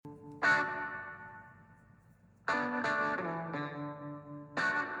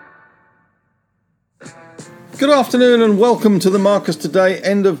Good afternoon and welcome to the Marcus Today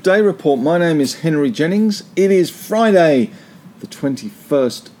End of Day Report. My name is Henry Jennings. It is Friday, the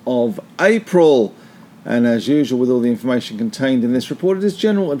 21st of April. And as usual with all the information contained in this report, it is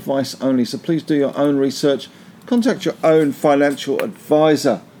general advice only. So please do your own research. Contact your own financial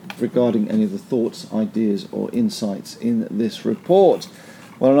advisor regarding any of the thoughts, ideas or insights in this report.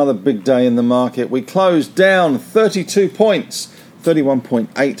 Well, another big day in the market. We closed down 32 points.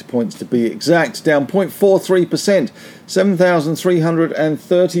 31.8 points to be exact, down 0.43%,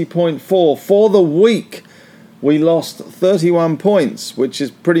 7,330.4. For the week, we lost 31 points, which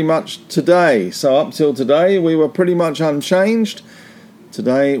is pretty much today. So up till today, we were pretty much unchanged.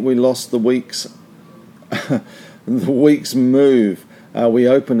 Today, we lost the week's move. We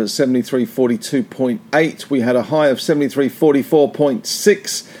opened at 73.42.8. We had a high of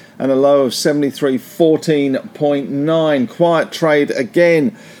 73.44.6. and a low of 73.14.9. Quiet trade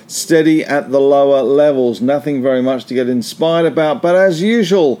again, steady at the lower levels. Nothing very much to get inspired about, but as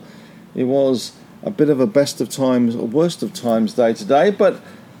usual, it was a bit of a best of times or worst of times day today. But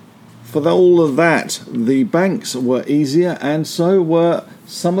for all of that, the banks were easier, and so were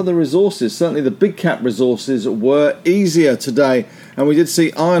some of the resources. Certainly the big cap resources were easier today, and we did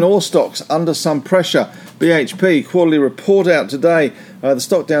see iron ore stocks under some pressure. BHP quarterly report out today. The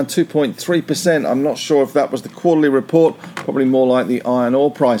stock down 2.3%. I'm not sure if that was the quarterly report. Probably more like the iron ore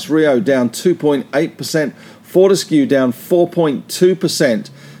price. Rio down 2.8%. Fortescue down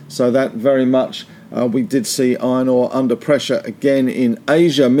 4.2%. So that very much we did see iron ore under pressure again in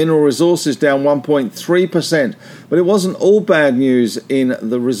Asia. Mineral resources down 1.3%. But it wasn't all bad news in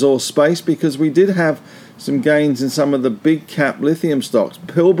the resource space, because we did have some gains in some of the big cap lithium stocks.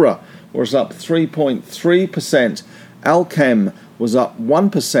 Pilbara was up 3.3%. Alchem was up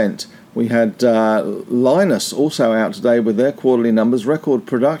 1%. We had Lynas also out today with their quarterly numbers. Record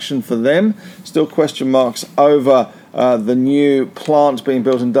production for them. Still question marks over the new plant being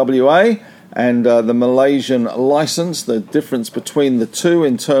built in WA and the Malaysian license, the difference between the two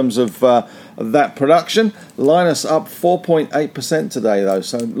in terms of that production. Lynas up 4.8% today though,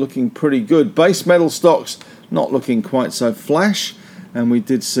 so looking pretty good. Base metal stocks not looking quite so flash, and we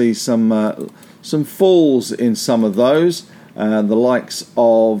did see some falls in some of those. The likes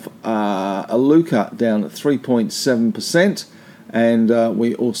of Iluka down at 3.7%, and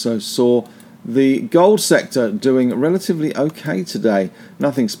we also saw the gold sector doing relatively okay today.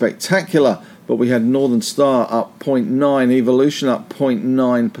 Nothing spectacular, but we had Northern Star up 0.9%, Evolution up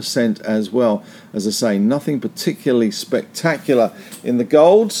 0.9% as well. As I say, nothing particularly spectacular in the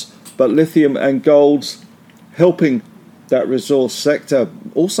golds, but lithium and golds helping that resource sector.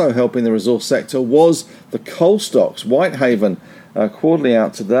 Also helping the resource sector was the coal stocks. Whitehaven quarterly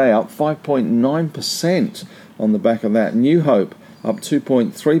out today up 5.9% on the back of that. New Hope up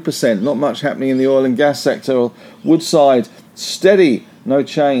 2.3%. Not much happening in the oil and gas sector. Woodside steady, no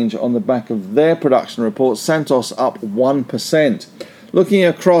change on the back of their production report. Santos up 1%. Looking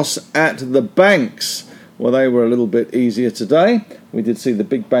across at the banks, well, they were a little bit easier today. We did see the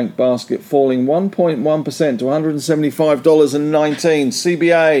big bank basket falling 1.1% to $175.19.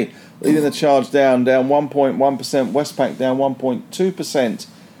 CBA leading the charge down 1.1%. Westpac down 1.2%.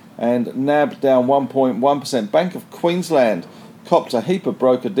 And NAB down 1.1%. Bank of Queensland copped a heap of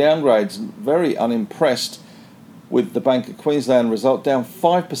broker downgrades. Very unimpressed with the Bank of Queensland result, down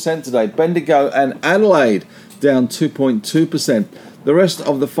 5% today. Bendigo and Adelaide down 2.2%. The rest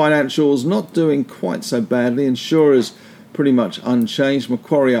of the financials not doing quite so badly. Insurers pretty much unchanged.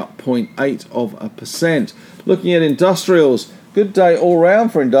 Macquarie up 0.8%. Looking at industrials, good day all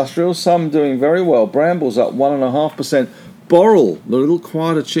round for industrials. Some doing very well. Brambles up 1.5%. Boral, the little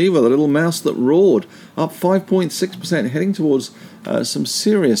quiet achiever, the little mouse that roared, up 5.6%, heading towards some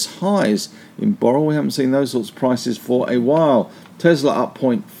serious highs in Boral. We haven't seen those sorts of prices for a while. Tesla up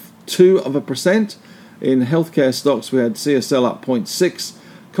 0.2%. In healthcare stocks, we had CSL up 0.6%,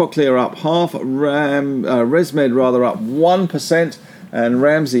 Cochlear up 0.5%, ResMed up 1%, and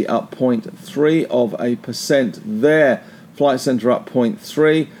Ramsay up 0.3% there. Flight Centre up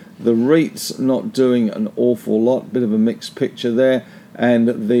 0.3%. The REITs not doing an awful lot, bit of a mixed picture there,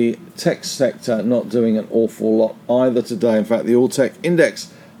 and the tech sector not doing an awful lot either today. In fact, the All Tech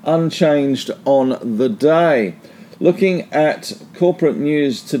Index unchanged on the day. Looking at corporate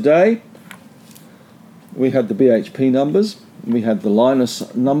news today, we had the BHP numbers, we had the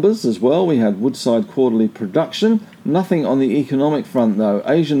Lynas numbers as well, we had Woodside quarterly production. Nothing on the economic front though.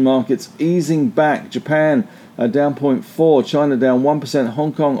 Asian markets easing back. Japan down 0.4%, China down 1%,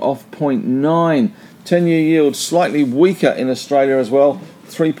 Hong Kong off 0.9%. 10-year yield slightly weaker in Australia as well,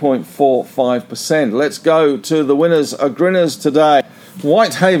 3.45%. Let's go to the winners or grinners today.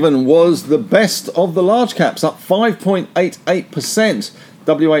 Whitehaven was the best of the large caps, up 5.88%.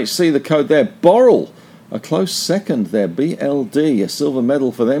 WHC, the code there. Boral, a close second there. BLD, a silver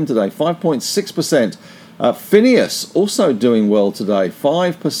medal for them today, 5.6%. Phineas, also doing well today,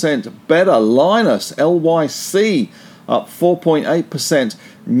 5% better. Linus, LYC, up 4.8%.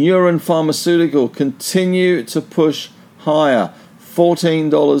 Neuron Pharmaceutical continue to push higher,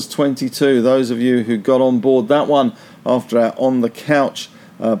 $14.22. Those of you who got on board that one after our On the Couch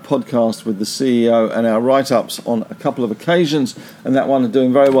podcast with the CEO and our write-ups on a couple of occasions, and that one is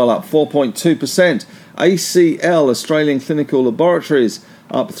doing very well, up 4.2%. ACL, Australian Clinical Laboratories,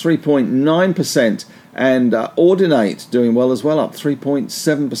 up 3.9%, and Ordinate doing well as well, up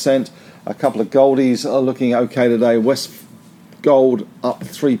 3.7%. A couple of goldies are looking okay today. West Gold up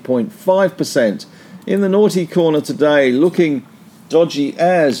 3.5%. In the naughty corner today, looking dodgy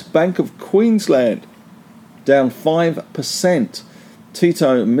as Bank of Queensland, down 5%.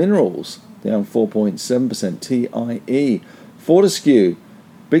 Tito Minerals, down 4.7%. TIE. Fortescue,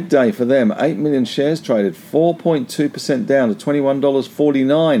 big day for them. 8 million shares traded, 4.2% down to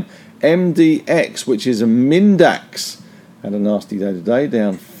 $21.49. MDX, which is a Mindax, had a nasty day today,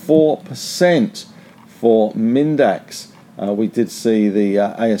 down 4% for Mindax. We did see the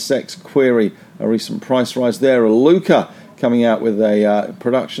ASX query a recent price rise there. Iluka coming out with a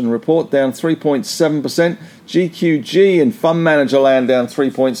production report, down 3.7%. GQG and Fund Manager Land down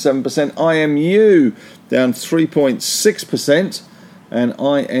 3.7%. IMU down 3.6%. And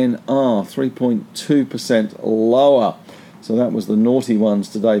INR 3.2% lower. So that was the naughty ones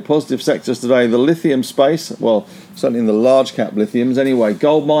today. Positive sectors today, the lithium space, well, certainly in the large cap lithiums anyway.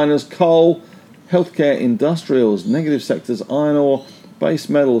 Gold miners, coal, healthcare, industrials. Negative sectors, iron ore, base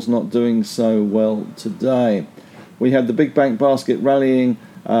metals not doing so well today. We had the big bank basket rallying,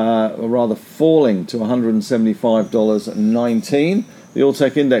 or rather falling to $175.19. The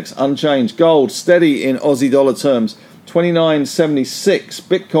All-Tech Index unchanged. Gold steady in Aussie dollar terms, 29.76.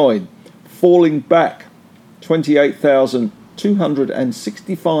 Bitcoin falling back,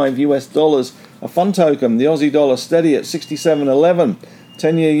 28,265 US dollars. A fund token, the Aussie dollar steady at 67.11.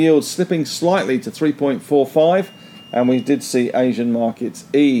 10-year yield slipping slightly to 3.45. And we did see Asian markets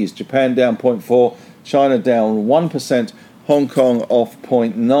ease. Japan down 0.4, China down 1%, Hong Kong off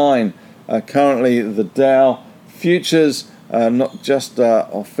 0.9. Currently the Dow futures, not just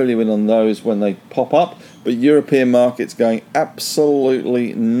I'll fill you in on those when they pop up, but European markets going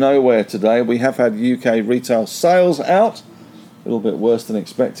absolutely nowhere today. We have had UK retail sales out, a little bit worse than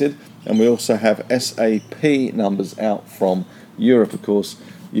expected, and we also have SAP numbers out from Europe. Of course,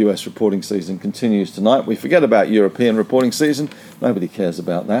 US reporting season continues tonight. We forget about European reporting season. Nobody cares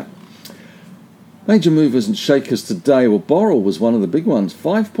about that. Major movers and shakers today. Well, Boral was one of the big ones.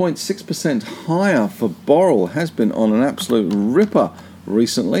 5.6% higher for Boral. Has been on an absolute ripper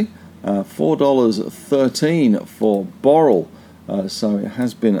recently. $4.13 for Boral. So it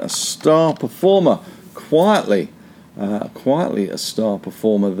has been a star performer. Quietly a star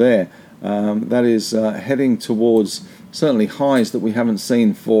performer there. That is heading towards certainly highs that we haven't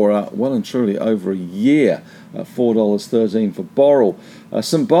seen for well and truly over a year. $4.13 for Boral.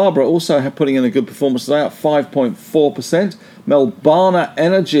 St Barbara also putting in a good performance today, up 5.4%. Melbana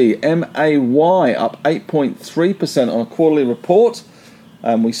Energy, MAY, up 8.3% on a quarterly report.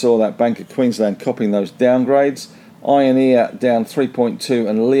 We saw that Bank of Queensland copying those downgrades. Ioneer down 3.2%,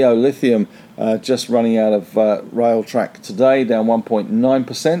 and Leo Lithium just running out of rail track today, down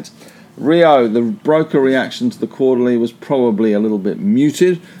 1.9%. Rio, the broker reaction to the quarterly was probably a little bit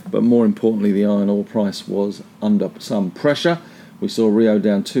muted, but more importantly, the iron ore price was under some pressure. We saw Rio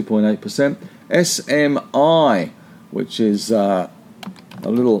down 2.8%. SMI, which is a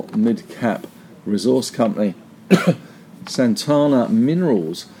little mid-cap resource company, Santana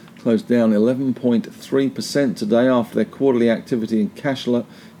Minerals, closed down 11.3% today after their quarterly activity and cash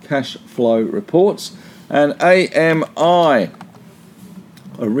flow reports. And AMI,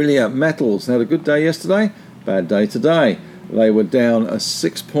 Aurelia Metals, had a good day yesterday, bad day today. They were down a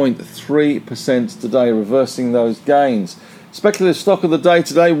 6.3% today, reversing those gains. Speculative stock of the day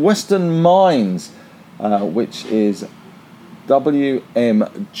today, Western Mines, which is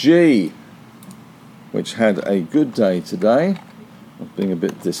WMG, which had a good day today. I'm being a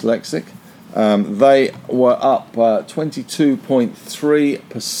bit dyslexic. They were up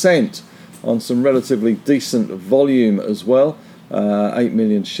 22.3% on some relatively decent volume as well. 8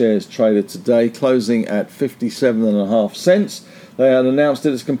 million shares traded today, closing at 57.5 cents. They had announced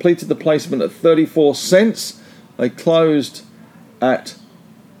it has completed the placement at 34 cents. They closed at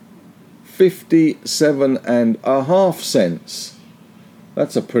 57.5 cents.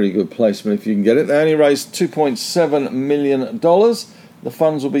 That's a pretty good placement if you can get it. They only raised $2.7 million. The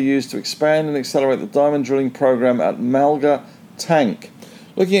funds will be used to expand and accelerate the diamond drilling program at Malga Tank.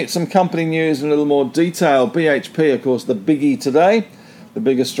 Looking at some company news in a little more detail, BHP, of course, the biggie today. The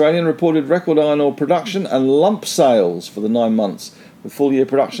big Australian reported record iron ore production and lump sales for the 9 months, with full-year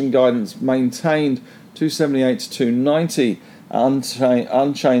production guidance maintained 278 to 290,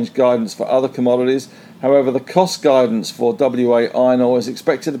 unchanged guidance for other commodities. However, the cost guidance for WA iron ore is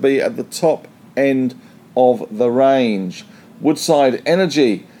expected to be at the top end of the range. Woodside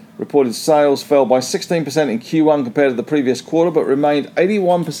Energy reported sales fell by 16% in Q1 compared to the previous quarter, but remained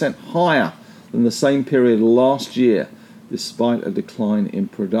 81% higher than the same period last year, despite a decline in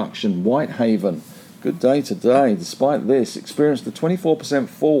production. Whitehaven, good day today, despite this, experienced a 24%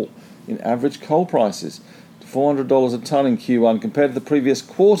 fall in average coal prices to $400 a tonne in Q1 compared to the previous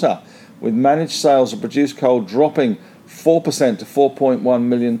quarter, with managed sales of produced coal dropping 4% to 4.1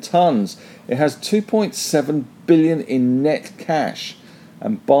 million tonnes. It has $2.7 billion in net cash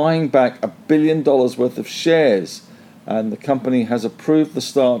and buying back $1 billion worth of shares. And the company has approved the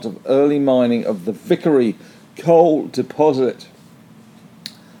start of early mining of the Vickery coal deposit.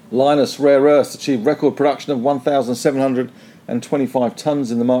 Lynas Rare Earths achieved record production of 1,725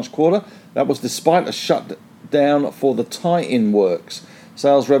 tonnes in the March quarter. That was despite a shutdown for the tie-in works.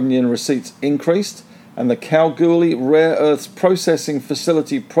 Sales revenue and receipts increased, and the Kalgoorlie Rare Earths Processing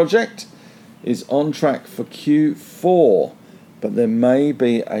Facility project is on track for Q4, but there may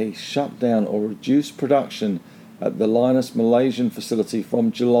be a shutdown or reduced production at the Lynas Malaysian facility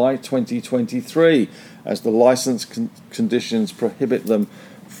from July 2023, as the license conditions prohibit them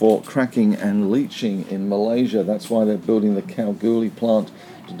for cracking and leaching in Malaysia. That's why they're building the Kalgoorlie plant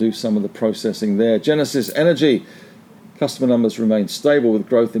to do some of the processing there. Genesis Energy, customer numbers remain stable with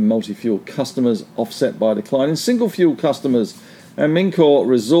growth in multi-fuel customers offset by a decline in single-fuel customers. And Mincor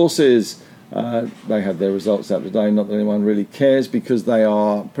Resources, they had their results out today. Not that anyone really cares because they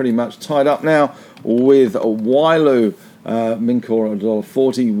are pretty much tied up now with Wyloo. Mincor at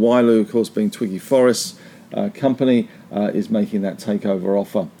 $1.40. Wyloo, of course, being Twiggy Forrest's company, is making that takeover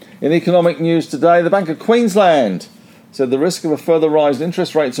offer. In economic news today, the Bank of Queensland said the risk of a further rise in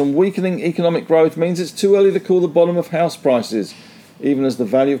interest rates and weakening economic growth means it's too early to call the bottom of house prices, even as the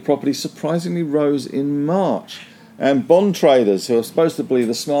value of property surprisingly rose in March. And bond traders, who are supposed to be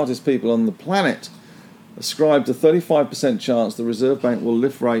the smartest people on the planet, ascribed a 35% chance the Reserve Bank will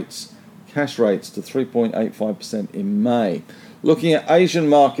lift cash rates to 3.85% in May. Looking at Asian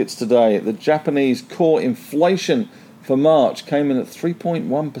markets today, the Japanese core inflation for March came in at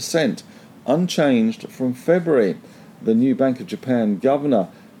 3.1%, unchanged from February. The new Bank of Japan governor,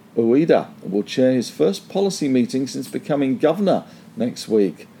 Ueda, will chair his first policy meeting since becoming governor next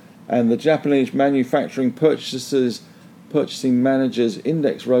week. And the Japanese manufacturing purchasing managers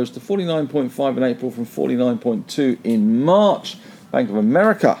index rose to 49.5 in April from 49.2 in March. Bank of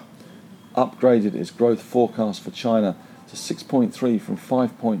America upgraded its growth forecast for China to 6.3 from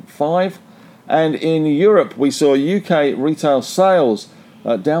 5.5. And in Europe, we saw UK retail sales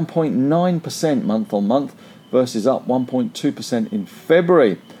down 0.9% month on month versus up 1.2% in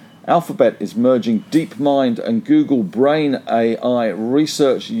February. Alphabet is merging DeepMind and Google Brain AI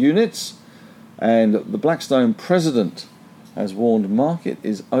research units. And the Blackstone president has warned market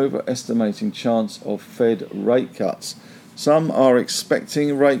is overestimating chance of Fed rate cuts. Some are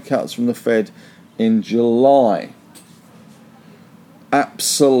expecting rate cuts from the Fed in July.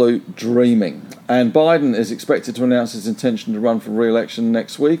 Absolute dreaming. And Biden is expected to announce his intention to run for re-election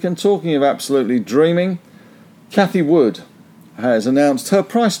next week. And talking of absolutely dreaming, Cathie Wood has announced her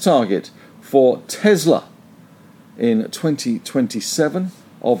price target for Tesla in 2027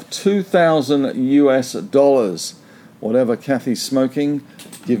 of $2,000. Whatever Cathie's smoking,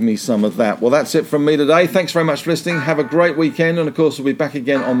 give me some of that. Well, that's it from me today. Thanks very much for listening. Have a great weekend. And, of course, we'll be back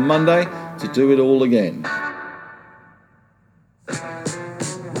again on Monday to do it all again.